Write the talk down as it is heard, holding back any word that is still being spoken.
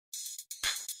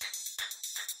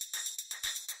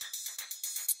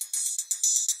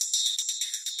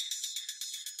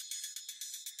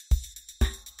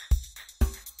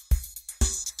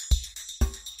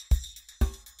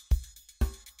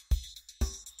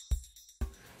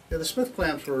Yeah, the Smith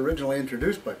clamps were originally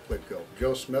introduced by Plidco.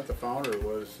 Joe Smith, the founder,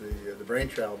 was the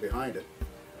brainchild behind it.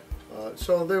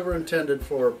 So they were intended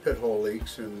for pit hole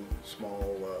leaks and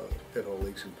small pit hole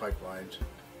leaks in pipelines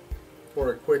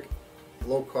for a quick,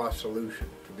 low-cost solution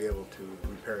to be able to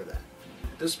repair that.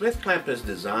 The Smith clamp is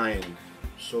designed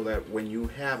so that when you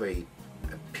have a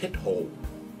pit hole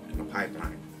in a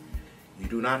pipeline, you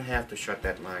do not have to shut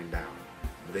that line down.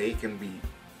 They can be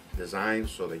designed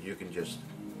so that you can just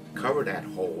cover that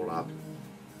hole up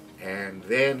and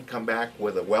then come back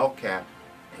with a well cap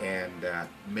and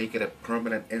make it a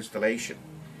permanent installation.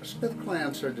 Smith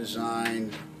clamps are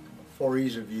designed for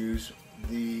ease of use.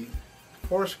 The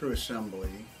four-screw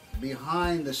assembly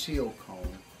behind the seal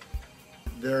cone,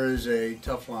 there is a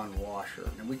Teflon washer,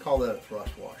 and we call that a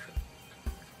thrust washer.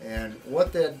 And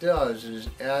what that does is,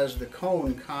 as the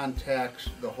cone contacts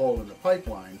the hole in the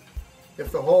pipeline, if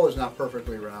the hole is not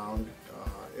perfectly round,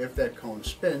 if that cone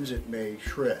spins, it may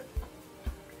shred.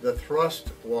 The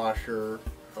thrust washer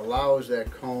allows that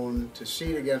cone to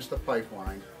seat against the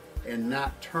pipeline and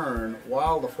not turn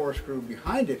while the four-screw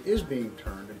behind it is being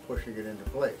turned and pushing it into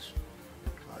place.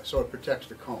 So it protects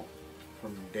the cone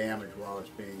from damage while it's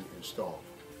being installed.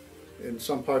 In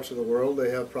some parts of the world, they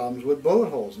have problems with bullet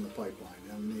holes in the pipeline,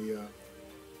 and the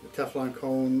Teflon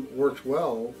cone works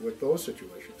well with those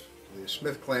situations. The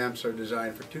Smith clamps are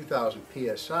designed for 2,000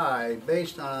 psi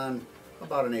based on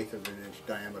about 1/8 of an inch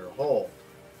diameter hole.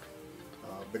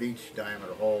 But each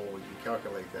diameter hole, we can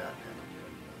calculate that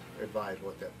and advise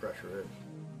what that pressure is.